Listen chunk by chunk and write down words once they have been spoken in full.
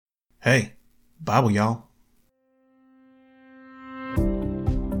Hey, Bible, y'all.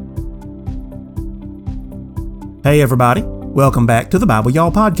 Hey everybody, welcome back to the Bible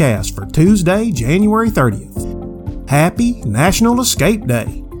Y'all podcast for Tuesday, January 30th. Happy National Escape Day,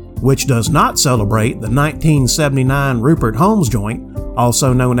 which does not celebrate the 1979 Rupert Holmes joint,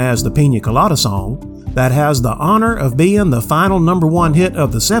 also known as the Pina Colada song, that has the honor of being the final #1 hit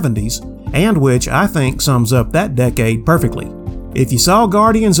of the 70s, and which I think sums up that decade perfectly. If you saw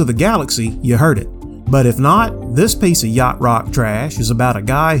Guardians of the Galaxy, you heard it. But if not, this piece of yacht rock trash is about a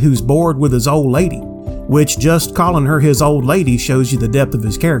guy who's bored with his old lady, which just calling her his old lady shows you the depth of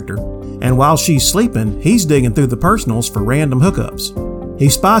his character, and while she's sleeping, he's digging through the personals for random hookups. He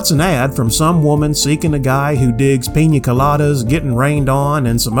spots an ad from some woman seeking a guy who digs pina coladas, getting rained on,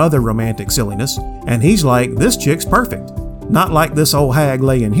 and some other romantic silliness, and he's like, this chick's perfect, not like this old hag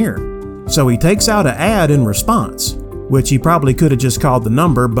laying here. So he takes out an ad in response, which he probably could have just called the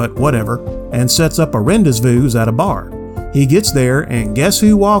number, but whatever, and sets up a rendezvous at a bar. He gets there, and guess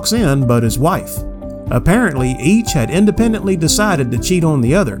who walks in but his wife? Apparently, each had independently decided to cheat on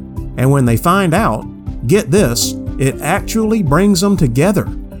the other, and when they find out, get this, it actually brings them together.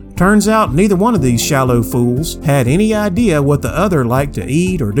 Turns out neither one of these shallow fools had any idea what the other liked to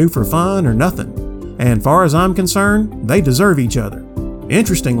eat or do for fun or nothing. And far as I'm concerned, they deserve each other.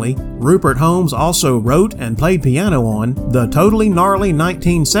 Interestingly, Rupert Holmes also wrote and played piano on the totally gnarly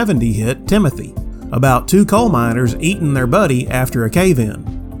 1970 hit Timothy, about two coal miners eating their buddy after a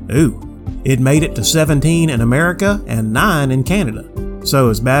cave-in. Ooh, it made it to 17 in America and 9 in Canada. So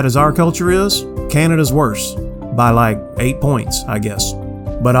as bad as our culture is, Canada's worse, by like 8 points, I guess.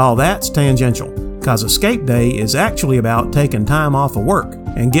 But all that's tangential, cause Escape Day is actually about taking time off of work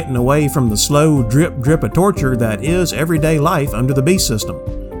and getting away from the slow drip of torture that is everyday life under the beast system.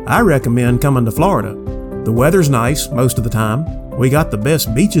 I recommend coming to Florida. The weather's nice most of the time, we got the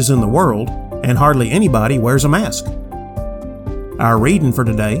best beaches in the world, and hardly anybody wears a mask. Our reading for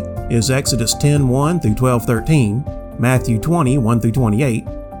today is Exodus 10:1 through 12:13, Matthew 20:1 through 28,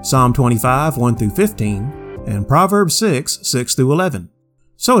 Psalm 25 1 through 15, and Proverbs 6 through 11.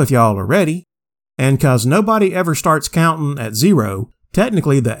 So if y'all are ready, and cause nobody ever starts counting at zero,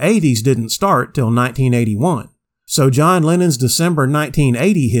 technically the 80s didn't start till 1981. So John Lennon's December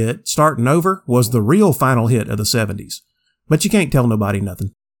 1980 hit, Startin' Over, was the real final hit of the 70s. But you can't tell nobody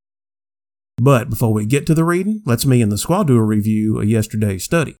nothing. But before we get to the reading, let's me and the squad do a review of yesterday's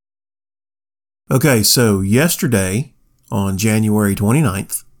study. Okay, so yesterday, on January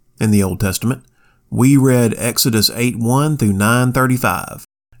 29th, in the Old Testament, we read Exodus 8:1 through 9:35.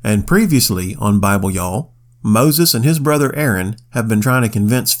 And previously on Bible Y'all, Moses and his brother Aaron have been trying to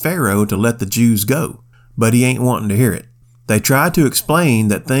convince Pharaoh to let the Jews go, but he ain't wanting to hear it. They try to explain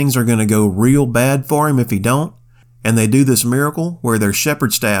that things are going to go real bad for him if he don't, and they do this miracle where their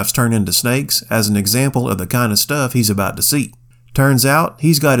shepherd staffs turn into snakes as an example of the kind of stuff he's about to see. Turns out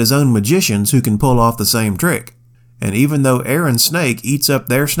he's got his own magicians who can pull off the same trick, and even though Aaron's snake eats up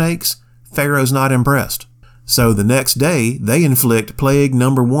their snakes, Pharaoh's not impressed. So the next day, they inflict plague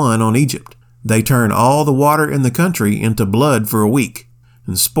 #1 on Egypt. They turn all the water in the country into blood for a week.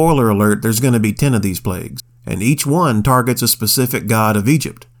 And spoiler alert, there's going to be 10 of these plagues. And each one targets a specific god of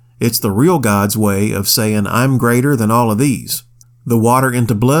Egypt. It's the real God's way of saying, I'm greater than all of these. The water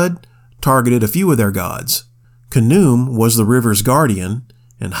into blood targeted a few of their gods. Khnum was the river's guardian,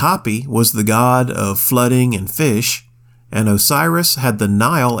 and Hapi was the god of flooding and fish, and Osiris had the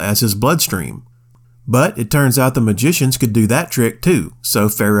Nile as his bloodstream. But it turns out the magicians could do that trick too, so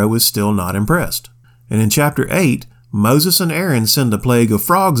Pharaoh is still not impressed. And in chapter 8, Moses and Aaron send a plague of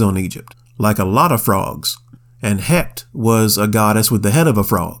frogs on Egypt, like a lot of frogs. And Hecht was a goddess with the head of a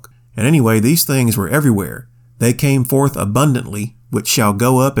frog. And anyway, these things were everywhere. They came forth abundantly, which shall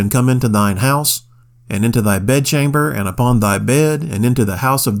go up and come into thine house, and into thy bedchamber, and upon thy bed, and into the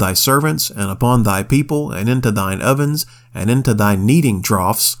house of thy servants, and upon thy people, and into thine ovens, and into thy kneading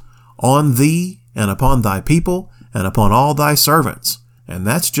troughs, on thee, and upon thy people, and upon all thy servants. And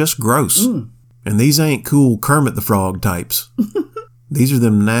that's just gross. And these ain't cool Kermit the Frog types. These are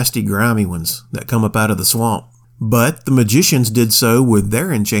them nasty grimy ones that come up out of the swamp. But the magicians did so with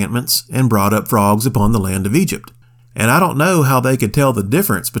their enchantments and brought up frogs upon the land of Egypt. And I don't know how they could tell the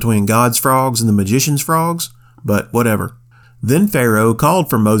difference between God's frogs and the magician's frogs, but whatever. Then Pharaoh called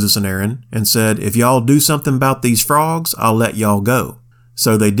for Moses and Aaron and said, if y'all do something about these frogs, I'll let y'all go.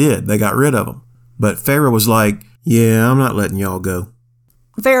 So they did. They got rid of them. But Pharaoh was like, yeah, I'm not letting y'all go.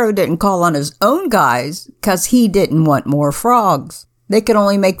 Pharaoh didn't call on his own guys because he didn't want more frogs. They could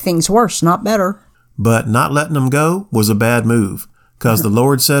only make things worse, not better. But not letting them go was a bad move, 'Cause the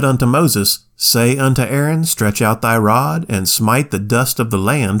Lord said unto Moses, Say unto Aaron, Stretch out thy rod, and smite the dust of the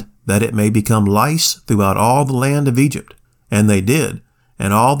land, that it may become lice throughout all the land of Egypt. And they did,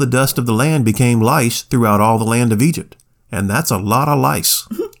 and all the dust of the land became lice throughout all the land of Egypt. And that's a lot of lice.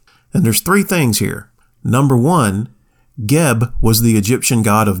 And there's 3 things here. Number 1, Geb was the Egyptian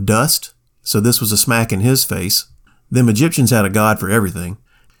god of dust, so this was a smack in his face. Them Egyptians had a god for everything.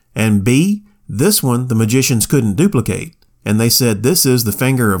 And B, this one the magicians couldn't duplicate, and they said this is the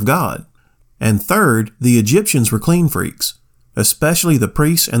finger of God. And third, the Egyptians were clean freaks, especially the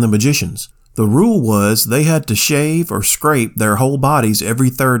priests and the magicians. The rule was they had to shave or scrape their whole bodies every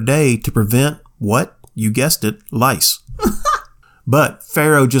 3rd day to prevent, what? You guessed it, lice. But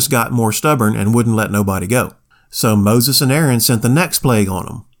Pharaoh just got more stubborn and wouldn't let nobody go. So Moses and Aaron sent the next plague on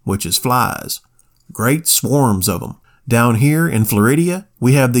them, which is flies. Great swarms of them. Down here in Floridia,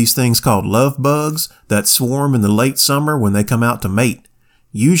 we have these things called love bugs that swarm in the late summer when they come out to mate,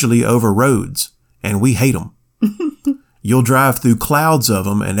 usually over roads, and we hate them. You'll drive through clouds of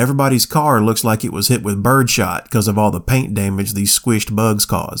them, and everybody's car looks like it was hit with birdshot because of all the paint damage these squished bugs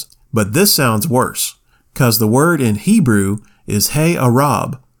cause. But this sounds worse, because the word in Hebrew is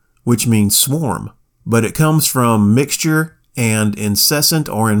hey-arab, which means swarm, but it comes from mixture and incessant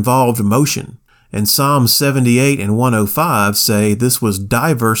or involved motion. And Psalms 78 and 105 say this was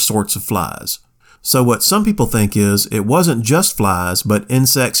diverse sorts of flies. So what some people think is it wasn't just flies, but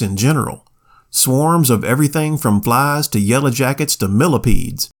insects in general. Swarms of everything from flies to yellow jackets to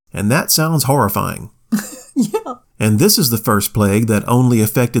millipedes. And that sounds horrifying. Yeah. And this is the first plague that only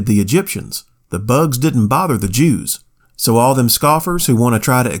affected the Egyptians. The bugs didn't bother the Jews. So all them scoffers who want to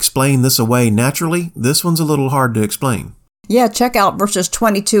try to explain this away naturally, this one's a little hard to explain. Yeah, check out verses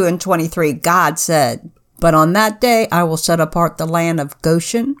 22 and 23. God said, But on that day I will set apart the land of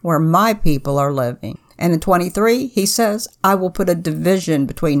Goshen, where my people are living. And in 23, he says, I will put a division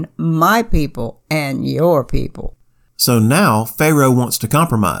between my people and your people. So now Pharaoh wants to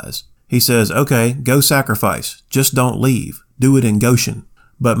compromise. He says, okay, go sacrifice. Just don't leave. Do it in Goshen.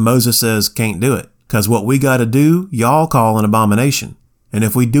 But Moses says, can't do it. Because what we got to do, y'all call an abomination. And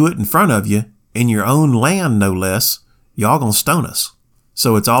if we do it in front of you, in your own land no less, y'all gonna stone us.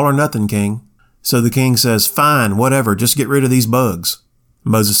 So it's all or nothing, king. So the king says, fine, whatever, just get rid of these bugs.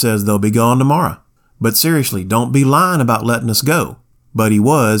 Moses says they'll be gone tomorrow. But seriously, don't be lying about letting us go. But he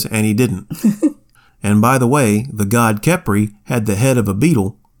was, and he didn't. And by the way, the god Khepri had the head of a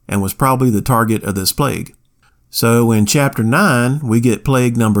beetle and was probably the target of this plague. So in chapter 9, we get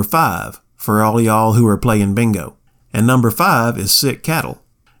plague number 5 for all y'all who are playing bingo. And number 5 is sick cattle.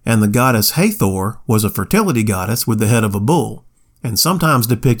 And the goddess Hathor was a fertility goddess with the head of a bull, and sometimes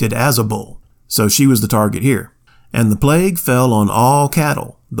depicted as a bull. So she was the target here. And the plague fell on all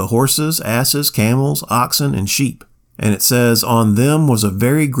cattle, the horses, asses, camels, oxen, and sheep. And it says, on them was a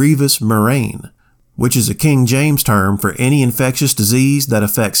very grievous murrain, which is a King James term for any infectious disease that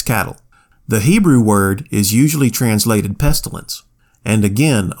affects cattle. The Hebrew word is usually translated pestilence. And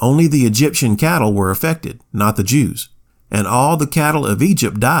again, only the Egyptian cattle were affected, not the Jews. And all the cattle of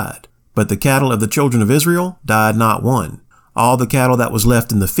Egypt died, but the cattle of the children of Israel died not one. All the cattle that was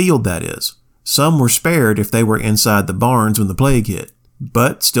left in the field, that is. Some were spared if they were inside the barns when the plague hit,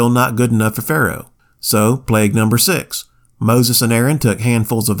 but still not good enough for Pharaoh. So, plague number 6. Moses and Aaron took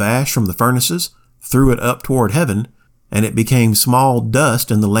handfuls of ash from the furnaces, threw it up toward heaven, and it became small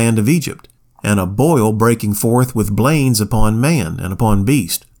dust in the land of Egypt, and a boil breaking forth with blains upon man and upon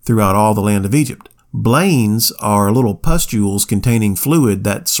beast throughout all the land of Egypt. Blains are little pustules containing fluid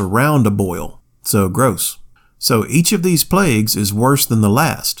that surround a boil. So gross. So each of these plagues is worse than the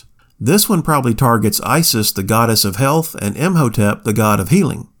last. This one probably targets Isis, the goddess of health, and Imhotep, the god of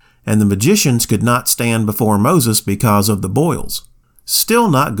healing. And the magicians could not stand before Moses because of the boils. Still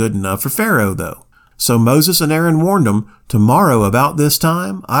not good enough for Pharaoh, though. So Moses and Aaron warned them, tomorrow about this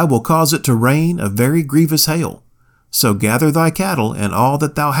time I will cause it to rain a very grievous hail. So gather thy cattle and all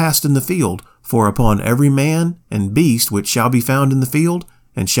that thou hast in the field, for upon every man and beast which shall be found in the field,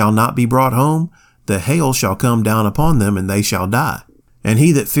 and shall not be brought home, the hail shall come down upon them, and they shall die. And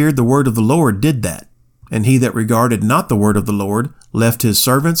he that feared the word of the Lord did that. And he that regarded not the word of the Lord left his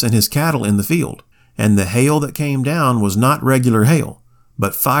servants and his cattle in the field. And the hail that came down was not regular hail,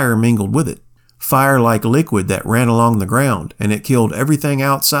 but fire mingled with it. Fire like liquid that ran along the ground, and it killed everything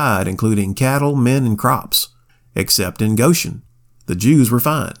outside, including cattle, men, and crops. Except in Goshen. The Jews were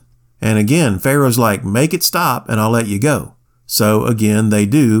fine. And again, Pharaoh's like, make it stop and I'll let you go. So again they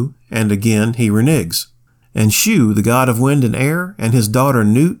do, and again he reneges. And Shu, the god of wind and air, and his daughter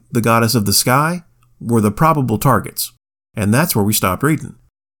Nut, the goddess of the sky, were the probable targets. And that's where we stopped reading.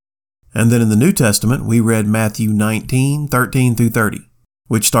 And then in the New Testament, we read Matthew 19:13 through 30,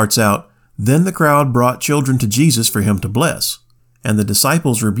 which starts out, "Then the crowd brought children to Jesus for him to bless, and the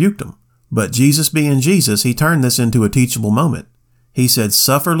disciples rebuked him. But Jesus being Jesus, he turned this into a teachable moment. He said,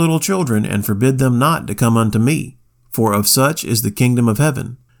 'Suffer little children and forbid them not to come unto me, for of such is the kingdom of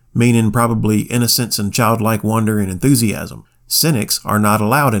heaven,'" meaning probably innocence and childlike wonder and enthusiasm. Cynics are not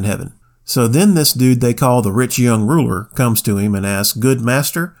allowed in heaven. So then this dude they call the rich young ruler comes to him and asks, "Good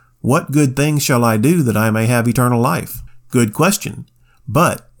master, what good things shall I do that I may have eternal life?" Good question.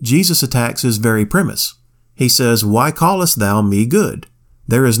 But Jesus attacks his very premise. He says, "Why callest thou me good?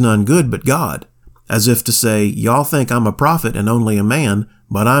 There is none good but God." As if to say, y'all think I'm a prophet and only a man,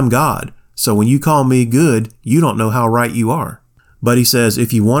 but I'm God. So when you call me good, you don't know how right you are. But he says,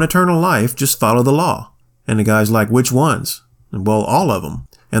 if you want eternal life, just follow the law. And the guy's like, which ones? Well, all of them.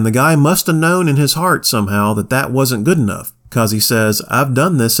 And the guy must have known in his heart somehow that that wasn't good enough, because he says, "I've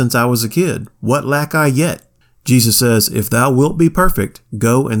done this since I was a kid. What lack I yet?" Jesus says, "If thou wilt be perfect,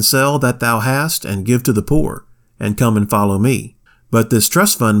 go and sell that thou hast and give to the poor, and come and follow me." But this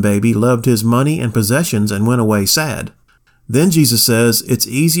trust fund baby loved his money and possessions and went away sad. Then Jesus says, it's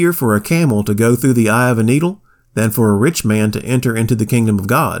easier for a camel to go through the eye of a needle than for a rich man to enter into the kingdom of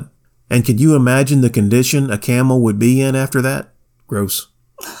God. And can you imagine the condition a camel would be in after that? Gross.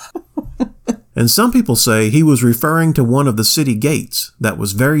 And some people say he was referring to one of the city gates that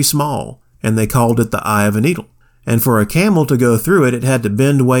was very small, and they called it the eye of a needle. And for a camel to go through it, it had to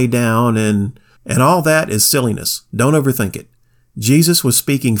bend way down, and all that is silliness. Don't overthink it. Jesus was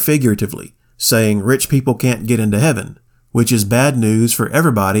speaking figuratively, saying rich people can't get into heaven, which is bad news for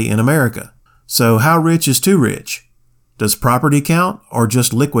everybody in America. So how rich is too rich? Does property count or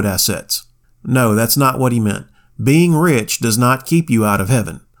just liquid assets? No, that's not what he meant. Being rich does not keep you out of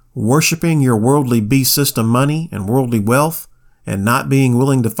heaven. Worshipping your worldly beast system money and worldly wealth and not being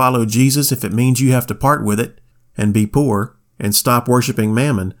willing to follow Jesus if it means you have to part with it and be poor and stop worshiping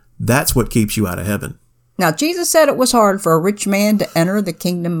mammon, that's what keeps you out of heaven. Now, Jesus said it was hard for a rich man to enter the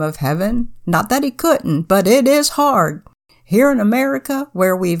kingdom of heaven. Not that he couldn't, but it is hard. Here in America,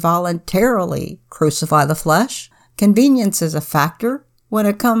 where we voluntarily crucify the flesh, convenience is a factor when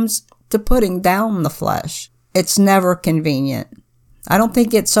it comes to putting down the flesh. It's never convenient. I don't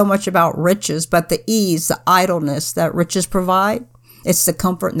think it's so much about riches, but the ease, the idleness that riches provide. It's the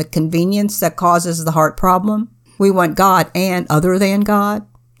comfort and the convenience that causes the heart problem. We want God and other than God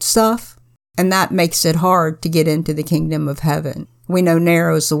stuff, and that makes it hard to get into the kingdom of heaven. We know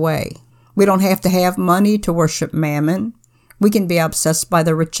narrow's the way. We don't have to have money to worship mammon. We can be obsessed by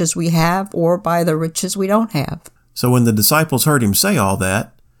the riches we have or by the riches we don't have. So when the disciples heard him say all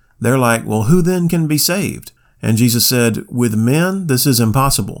that, they're like, well, who then can be saved? And Jesus said, with men, this is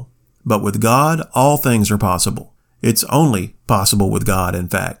impossible, but with God, all things are possible. It's only possible with God, in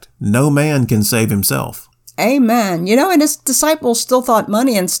fact. No man can save himself. Amen. And his disciples still thought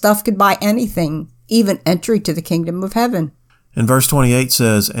money and stuff could buy anything, even entry to the kingdom of heaven. And verse 28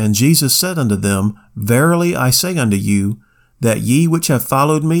 says, And Jesus said unto them, Verily I say unto you, that ye which have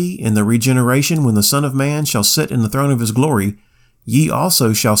followed me in the regeneration when the Son of Man shall sit in the throne of his glory, ye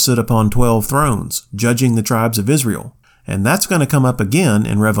also shall sit upon 12 thrones, judging the tribes of Israel. And that's going to come up again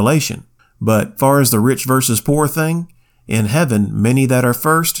in Revelation. But far as the rich versus poor thing, in heaven many that are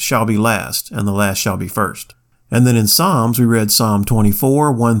first shall be last, and the last shall be first. And then in Psalms we read Psalm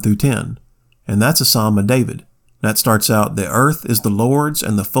 24, 1 through 10. And that's a psalm of David. That starts out, The earth is the Lord's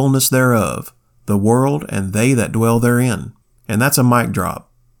and the fullness thereof, the world and they that dwell therein. And that's a mic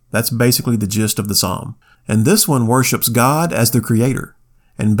drop. That's basically the gist of the psalm. And this one worships God as the creator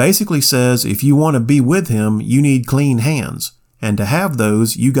and basically says if you want to be with him, you need clean hands. And to have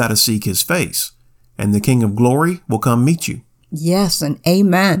those, you got to seek his face. And the King of Glory will come meet you. Yes, and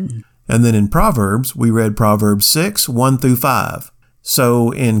amen. And then in Proverbs, we read Proverbs 6, 1 through 5.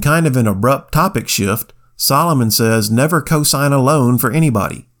 So in kind of an abrupt topic shift, Solomon says never co-sign a loan for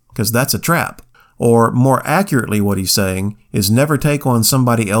anybody, because that's a trap. Or more accurately, what he's saying is never take on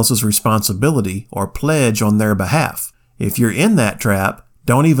somebody else's responsibility or pledge on their behalf. If you're in that trap,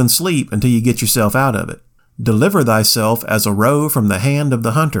 don't even sleep until you get yourself out of it. Deliver thyself as a roe from the hand of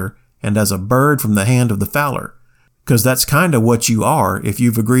the hunter and as a bird from the hand of the fowler. Because that's kind of what you are if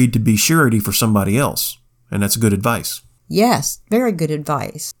you've agreed to be surety for somebody else. And that's good advice. Yes, very good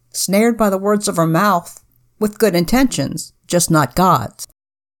advice. Snared by the words of our mouth with good intentions, just not God's.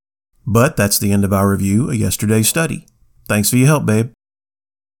 But that's the end of our review of yesterday's study. Thanks for your help, babe.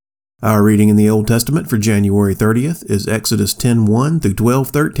 Our reading in the Old Testament for January 30th is Exodus 10:1 through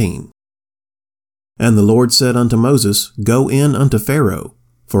 12:13. And the Lord said unto Moses, Go in unto Pharaoh,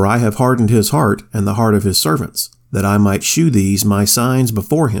 for I have hardened his heart and the heart of his servants, that I might shew these my signs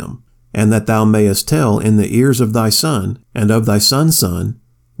before him, and that thou mayest tell in the ears of thy son and of thy son's son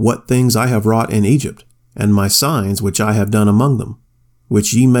what things I have wrought in Egypt, and my signs which I have done among them,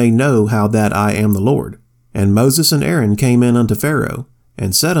 which ye may know how that I am the Lord. And Moses and Aaron came in unto Pharaoh,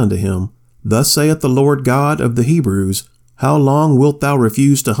 and said unto him, Thus saith the Lord God of the Hebrews, How long wilt thou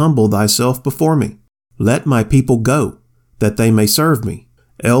refuse to humble thyself before me? Let my people go, that they may serve me.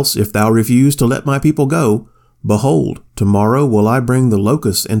 Else, if thou refuse to let my people go, behold, tomorrow will I bring the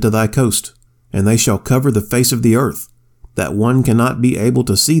locusts into thy coast, and they shall cover the face of the earth, that one cannot be able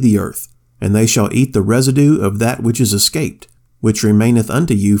to see the earth, and they shall eat the residue of that which is escaped, which remaineth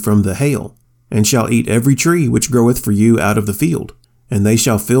unto you from the hail, and shall eat every tree which groweth for you out of the field. And they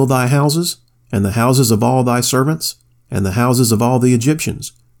shall fill thy houses, and the houses of all thy servants, and the houses of all the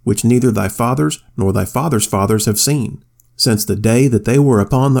Egyptians, which neither thy fathers nor thy fathers' fathers have seen, since the day that they were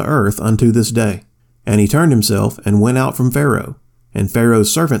upon the earth unto this day. And he turned himself and went out from Pharaoh. And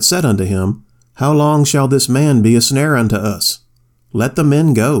Pharaoh's servant said unto him, How long shall this man be a snare unto us? Let the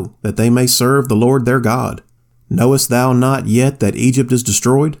men go, that they may serve the Lord their God. Knowest thou not yet that Egypt is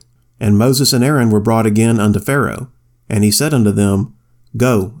destroyed? And Moses and Aaron were brought again unto Pharaoh. And he said unto them,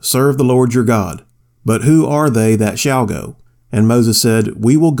 Go, serve the Lord your God. But who are they that shall go? And Moses said,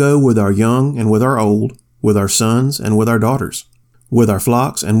 We will go with our young and with our old, with our sons and with our daughters. With our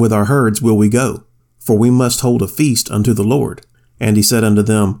flocks and with our herds will we go, for we must hold a feast unto the Lord. And he said unto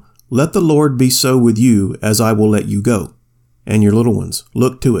them, Let the Lord be so with you as I will let you go. And your little ones,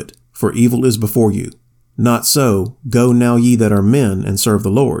 look to it, for evil is before you. Not so, go now ye that are men, and serve the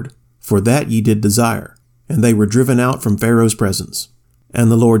Lord, for that ye did desire. And they were driven out from Pharaoh's presence. And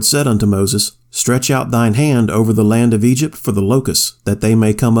the Lord said unto Moses, Stretch out thine hand over the land of Egypt for the locusts, that they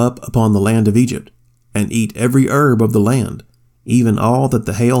may come up upon the land of Egypt, and eat every herb of the land, even all that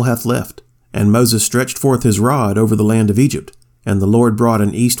the hail hath left. And Moses stretched forth his rod over the land of Egypt, and the Lord brought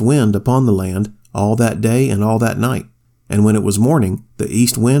an east wind upon the land all that day and all that night. And when it was morning, the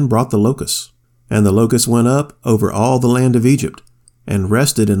east wind brought the locusts. And the locusts went up over all the land of Egypt, and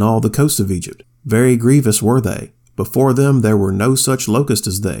rested in all the coasts of Egypt. Very grievous were they. Before them there were no such locusts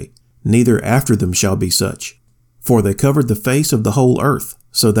as they, neither after them shall be such. For they covered the face of the whole earth,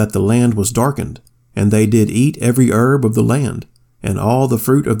 so that the land was darkened. And they did eat every herb of the land, and all the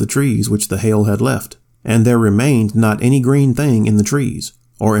fruit of the trees which the hail had left. And there remained not any green thing in the trees,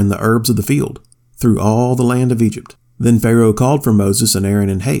 or in the herbs of the field, through all the land of Egypt. Then Pharaoh called for Moses and Aaron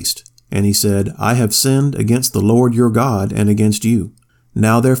in haste, and he said, I have sinned against the Lord your God and against you.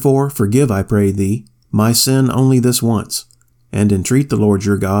 Now therefore forgive, I pray thee, my sin only this once, and entreat the Lord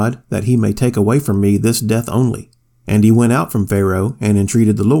your God, that he may take away from me this death only. And he went out from Pharaoh and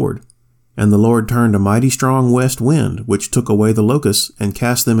entreated the Lord. And the Lord turned a mighty strong west wind, which took away the locusts and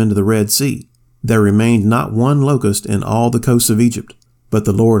cast them into the Red Sea. There remained not one locust in all the coasts of Egypt. But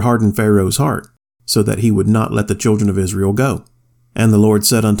the Lord hardened Pharaoh's heart, so that he would not let the children of Israel go. And the Lord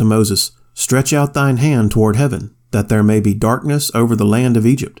said unto Moses, Stretch out thine hand toward heaven, that there may be darkness over the land of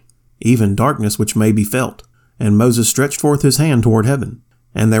Egypt, even darkness which may be felt. And Moses stretched forth his hand toward heaven,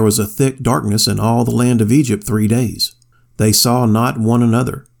 and there was a thick darkness in all the land of Egypt 3 days. They saw not one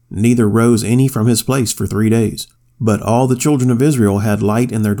another, neither rose any from his place for 3 days. But all the children of Israel had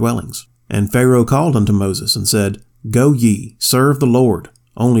light in their dwellings. And Pharaoh called unto Moses and said, Go ye, serve the Lord,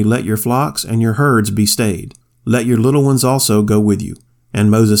 only let your flocks and your herds be stayed. Let your little ones also go with you. And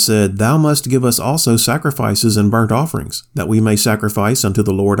Moses said, Thou must give us also sacrifices and burnt offerings, that we may sacrifice unto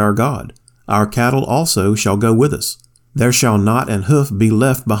the Lord our God. Our cattle also shall go with us. There shall not an hoof be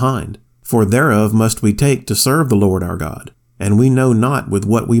left behind, for thereof must we take to serve the Lord our God. And we know not with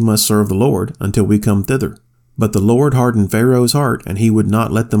what we must serve the Lord until we come thither. But the Lord hardened Pharaoh's heart, and he would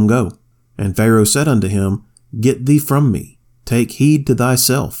not let them go. And Pharaoh said unto him, Get thee from me, take heed to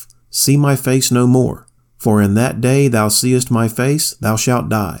thyself, see my face no more. For in that day thou seest my face, thou shalt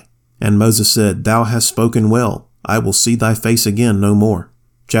die. And Moses said, Thou hast spoken well, I will see thy face again no more.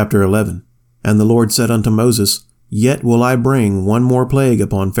 Chapter 11. And the Lord said unto Moses, Yet will I bring one more plague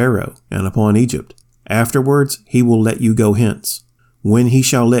upon Pharaoh and upon Egypt. Afterwards he will let you go hence. When he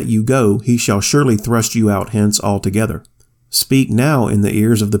shall let you go, he shall surely thrust you out hence altogether. Speak now in the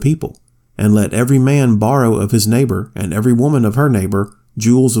ears of the people, and let every man borrow of his neighbor, and every woman of her neighbor,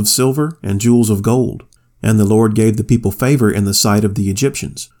 jewels of silver and jewels of gold. And the Lord gave the people favor in the sight of the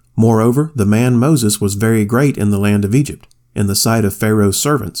Egyptians. Moreover, the man Moses was very great in the land of Egypt, in the sight of Pharaoh's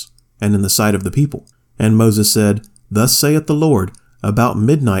servants, and in the sight of the people. And Moses said, Thus saith the Lord, About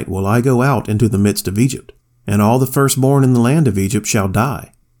midnight will I go out into the midst of Egypt, and all the firstborn in the land of Egypt shall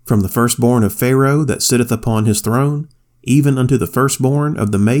die, from the firstborn of Pharaoh that sitteth upon his throne, even unto the firstborn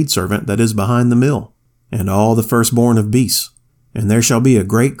of the maidservant that is behind the mill, and all the firstborn of beasts. And there shall be a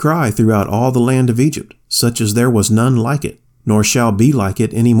great cry throughout all the land of Egypt, such as there was none like it, nor shall be like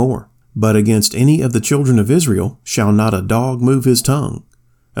it any more. But against any of the children of Israel shall not a dog move his tongue,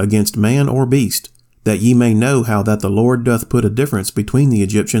 against man or beast, that ye may know how that the Lord doth put a difference between the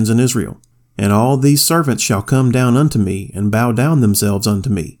Egyptians and Israel. And all these servants shall come down unto me, and bow down themselves unto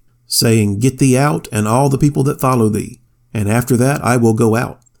me, saying, Get thee out, and all the people that follow thee. And after that I will go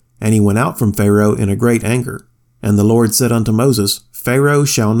out. And he went out from Pharaoh in a great anger. And the Lord said unto Moses, Pharaoh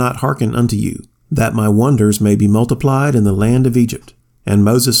shall not hearken unto you, that my wonders may be multiplied in the land of Egypt. And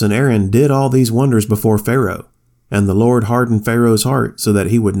Moses and Aaron did all these wonders before Pharaoh. And the Lord hardened Pharaoh's heart, so that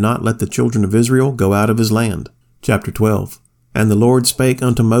he would not let the children of Israel go out of his land. Chapter 12. And the Lord spake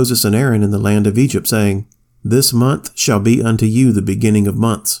unto Moses and Aaron in the land of Egypt, saying, This month shall be unto you the beginning of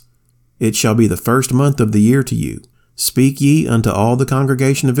months. It shall be the first month of the year to you. Speak ye unto all the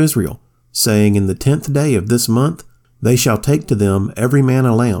congregation of Israel, saying, In the 10th day of this month they shall take to them every man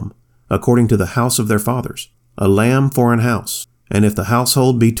a lamb, according to the house of their fathers, a lamb for an house. And if the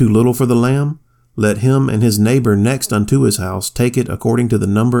household be too little for the lamb, let him and his neighbor next unto his house take it according to the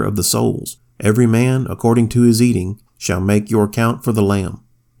number of the souls. Every man, according to his eating, shall make your count for the lamb.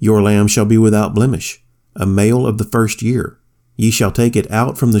 Your lamb shall be without blemish, a male of the first year. Ye shall take it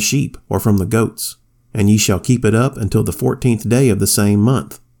out from the sheep or from the goats, and ye shall keep it up until the 14th day of the same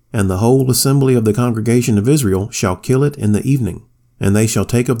month. And the whole assembly of the congregation of Israel shall kill it in the evening. And they shall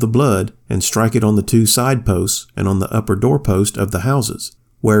take of the blood, and strike it on the 2 side posts, and on the upper doorpost of the houses,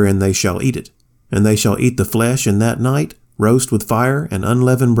 wherein they shall eat it. And they shall eat the flesh in that night, roast with fire and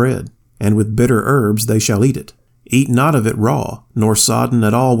unleavened bread, and with bitter herbs they shall eat it. Eat not of it raw, nor sodden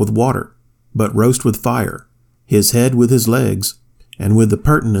at all with water, but roast with fire, his head with his legs, and with the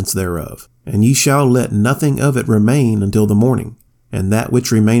purtenance thereof. And ye shall let nothing of it remain until the morning, and that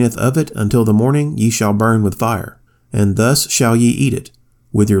which remaineth of it until the morning ye shall burn with fire. And thus shall ye eat it,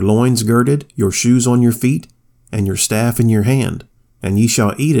 with your loins girded, your shoes on your feet, and your staff in your hand, and ye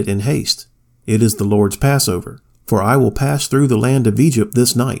shall eat it in haste. It is the Lord's Passover. For I will pass through the land of Egypt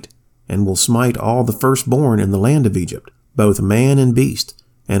this night, and will smite all the firstborn in the land of Egypt, both man and beast,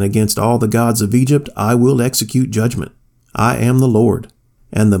 and against all the gods of Egypt I will execute judgment. I am the Lord.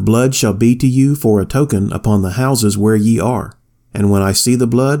 And the blood shall be to you for a token upon the houses where ye are. And when I see the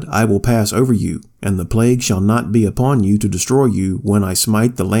blood, I will pass over you, and the plague shall not be upon you to destroy you when I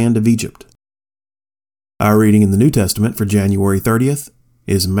smite the land of Egypt. Our reading in the New Testament for January 30th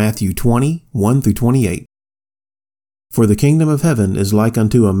is Matthew 20, 1-28. For the kingdom of heaven is like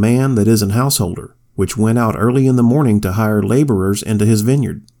unto a man that is an householder, which went out early in the morning to hire laborers into his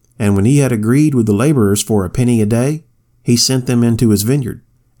vineyard. And when he had agreed with the laborers for a penny a day, he sent them into his vineyard.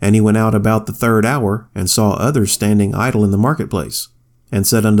 And he went out about the 3rd hour, and saw others standing idle in the marketplace, and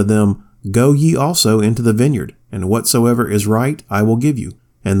said unto them, Go ye also into the vineyard, and whatsoever is right I will give you.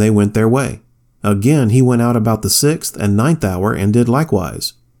 And they went their way. Again he went out about the 6th and 9th hour, and did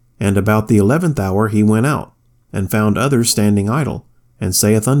likewise. And about the 11th hour he went out, and found others standing idle, and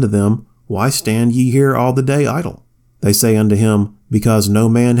saith unto them, Why stand ye here all the day idle? They say unto him, Because no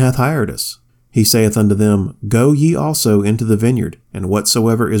man hath hired us. He saith unto them, Go ye also into the vineyard, and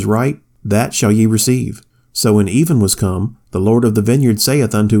whatsoever is right, that shall ye receive. So when even was come, the Lord of the vineyard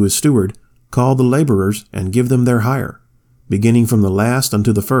saith unto his steward, Call the laborers, and give them their hire, beginning from the last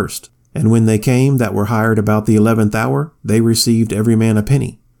unto the first. And when they came that were hired about the 11th hour, they received every man a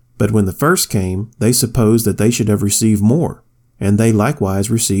penny. But when the first came, they supposed that they should have received more, and they likewise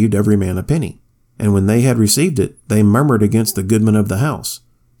received every man a penny. And when they had received it, they murmured against the goodman of the house,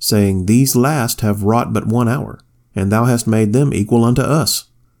 saying, These last have wrought but 1 hour, and thou hast made them equal unto us,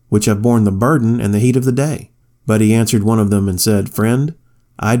 which have borne the burden and the heat of the day. But he answered one of them and said, Friend,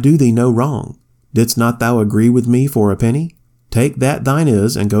 I do thee no wrong. Didst not thou agree with me for a penny? Take that thine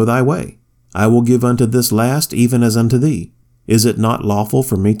is, and go thy way. I will give unto this last even as unto thee. Is it not lawful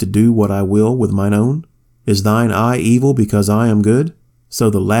for me to do what I will with mine own? Is thine eye evil because I am good? So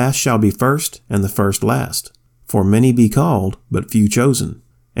the last shall be first, and the first last. For many be called, but few chosen.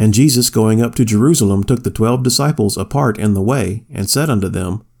 And Jesus, going up to Jerusalem, took the 12 disciples apart in the way, and said unto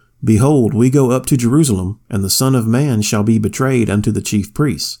them, Behold, we go up to Jerusalem, and the Son of Man shall be betrayed unto the chief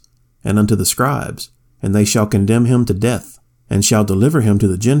priests, and unto the scribes, and they shall condemn him to death, and shall deliver him to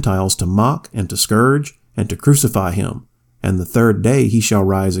the Gentiles to mock, and to scourge, and to crucify him. And the 3rd day he shall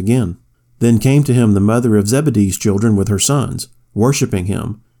rise again. Then came to him the mother of Zebedee's children with her sons, worshipping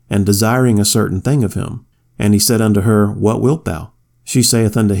him, and desiring a certain thing of him. And he said unto her, What wilt thou? She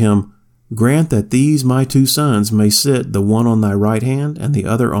saith unto him, Grant that these my 2 sons may sit, the one on thy right hand, and the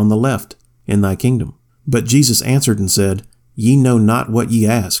other on the left, in thy kingdom. But Jesus answered and said, Ye know not what ye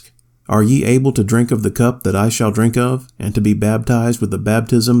ask. Are ye able to drink of the cup that I shall drink of, and to be baptized with the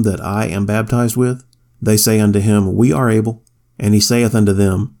baptism that I am baptized with? They say unto him, We are able. And he saith unto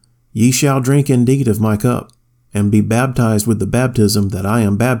them, Ye shall drink indeed of my cup, and be baptized with the baptism that I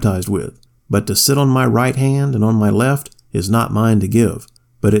am baptized with. But to sit on my right hand and on my left is not mine to give,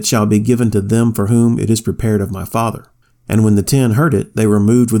 but it shall be given to them for whom it is prepared of my Father. And when the 10 heard it, they were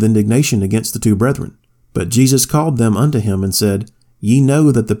moved with indignation against the 2 brethren. But Jesus called them unto him and said, Ye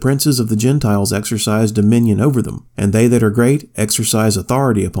know that the princes of the Gentiles exercise dominion over them, and they that are great exercise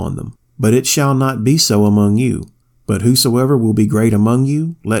authority upon them. But it shall not be so among you. But whosoever will be great among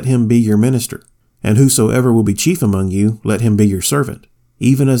you, let him be your minister. And whosoever will be chief among you, let him be your servant.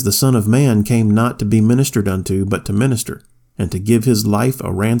 Even as the Son of Man came not to be ministered unto, but to minister, and to give his life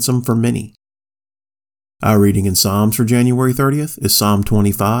a ransom for many. Our reading in Psalms for January 30th is Psalm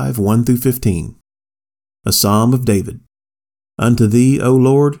 25, 1-15. A Psalm of David. Unto thee, O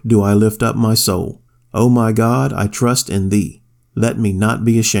Lord, do I lift up my soul. O my God, I trust in thee. Let me not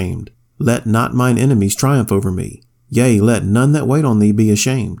be ashamed. Let not mine enemies triumph over me. Yea, let none that wait on thee be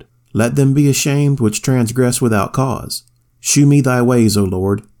ashamed. Let them be ashamed which transgress without cause. Shew me thy ways, O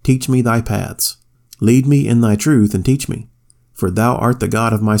Lord. Teach me thy paths. Lead me in thy truth and teach me. For thou art the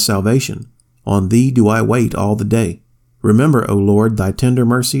God of my salvation. On thee do I wait all the day. Remember, O Lord, thy tender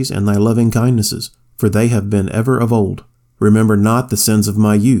mercies and thy loving kindnesses, for they have been ever of old. Remember not the sins of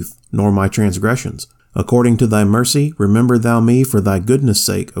my youth, nor my transgressions. According to thy mercy, remember thou me for thy goodness'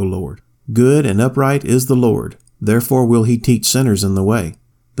 sake, O Lord. Good and upright is the Lord, therefore will he teach sinners in the way.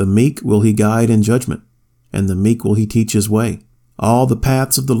 The meek will he guide in judgment, and the meek will he teach his way. All the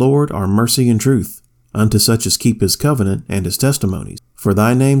paths of the Lord are mercy and truth, unto such as keep his covenant and his testimonies. For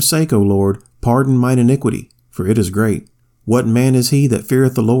thy name's sake, O Lord, pardon mine iniquity, for it is great. What man is he that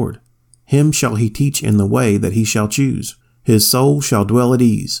feareth the Lord? Him shall he teach in the way that he shall choose. His soul shall dwell at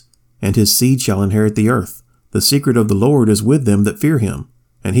ease, and his seed shall inherit the earth. The secret of the Lord is with them that fear him,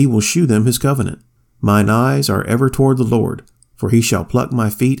 and he will shew them his covenant. Mine eyes are ever toward the Lord, for he shall pluck my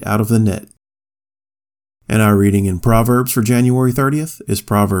feet out of the net. And our reading in Proverbs for January 30th is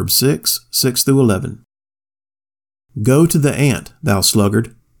Proverbs 6, 6-11. Go to the ant, thou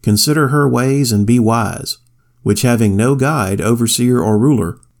sluggard, consider her ways and be wise, which having no guide, overseer, or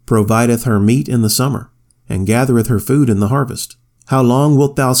ruler, provideth her meat in the summer, and gathereth her food in the harvest. How long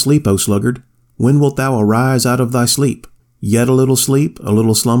wilt thou sleep, O sluggard? When wilt thou arise out of thy sleep? Yet a little sleep, a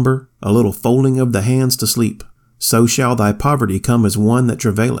little slumber, a little folding of the hands to sleep. So shall thy poverty come as one that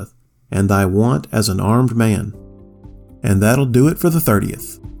travaileth, and thy want as an armed man. And that'll do it for the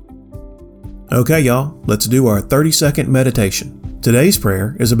 30th. Okay, y'all, let's do our 30-second meditation. Today's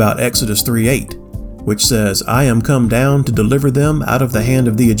prayer is about Exodus 3:8, which says, I am come down to deliver them out of the hand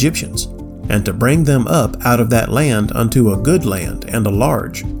of the Egyptians, and to bring them up out of that land unto a good land and a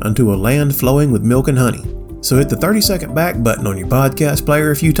large, unto a land flowing with milk and honey. So hit the 30-second back button on your podcast player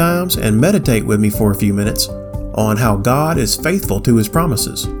a few times and meditate with me for a few minutes on how God is faithful to his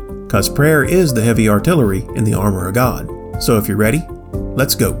promises, because prayer is the heavy artillery in the armor of God. So if you're ready,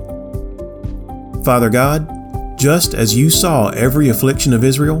 let's go. Father God, just as you saw every affliction of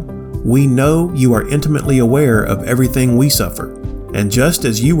Israel, we know you are intimately aware of everything we suffer. And just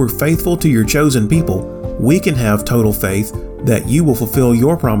as you were faithful to your chosen people, we can have total faith that you will fulfill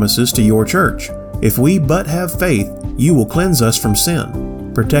your promises to your church. If we but have faith, you will cleanse us from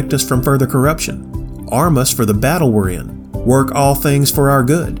sin, protect us from further corruption, arm us for the battle we're in, work all things for our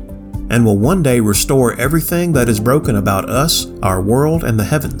good, and will one day restore everything that is broken about us, our world, and the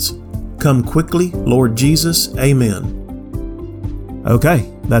heavens. Come quickly, Lord Jesus. Amen.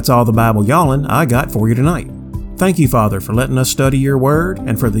 Okay, that's all the Bible yawling I got for you tonight. Thank you, Father, for letting us study your word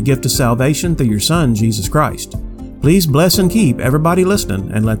and for the gift of salvation through your Son, Jesus Christ. Please bless and keep everybody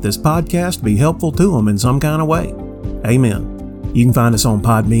listening and let this podcast be helpful to them in some kind of way. Amen. You can find us on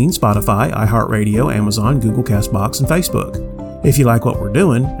Podbean, Spotify, iHeartRadio, Amazon, Google Castbox, and Facebook. If you like what we're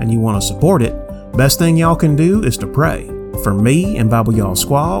doing and you want to support it, best thing y'all can do is to pray for me and Bible Y'all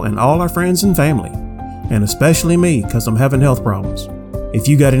Squaw and all our friends and family, and especially me because I'm having health problems. If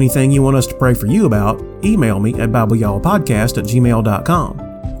you got anything you want us to pray for you about, email me at BibleYallPodcast@gmail.com.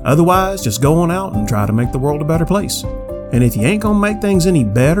 Otherwise, just go on out and try to make the world a better place. And if you ain't gonna make things any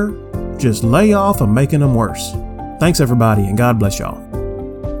better, just lay off of making them worse. Thanks everybody, and God bless y'all.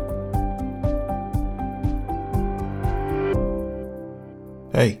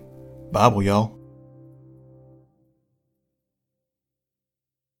 Hey, Bible, y'all.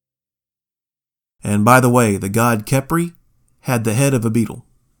 And by the way, the god Kepri had the head of a beetle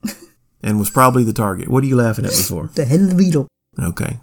and was probably the target. What are you laughing at me for? The head of the beetle. Okay.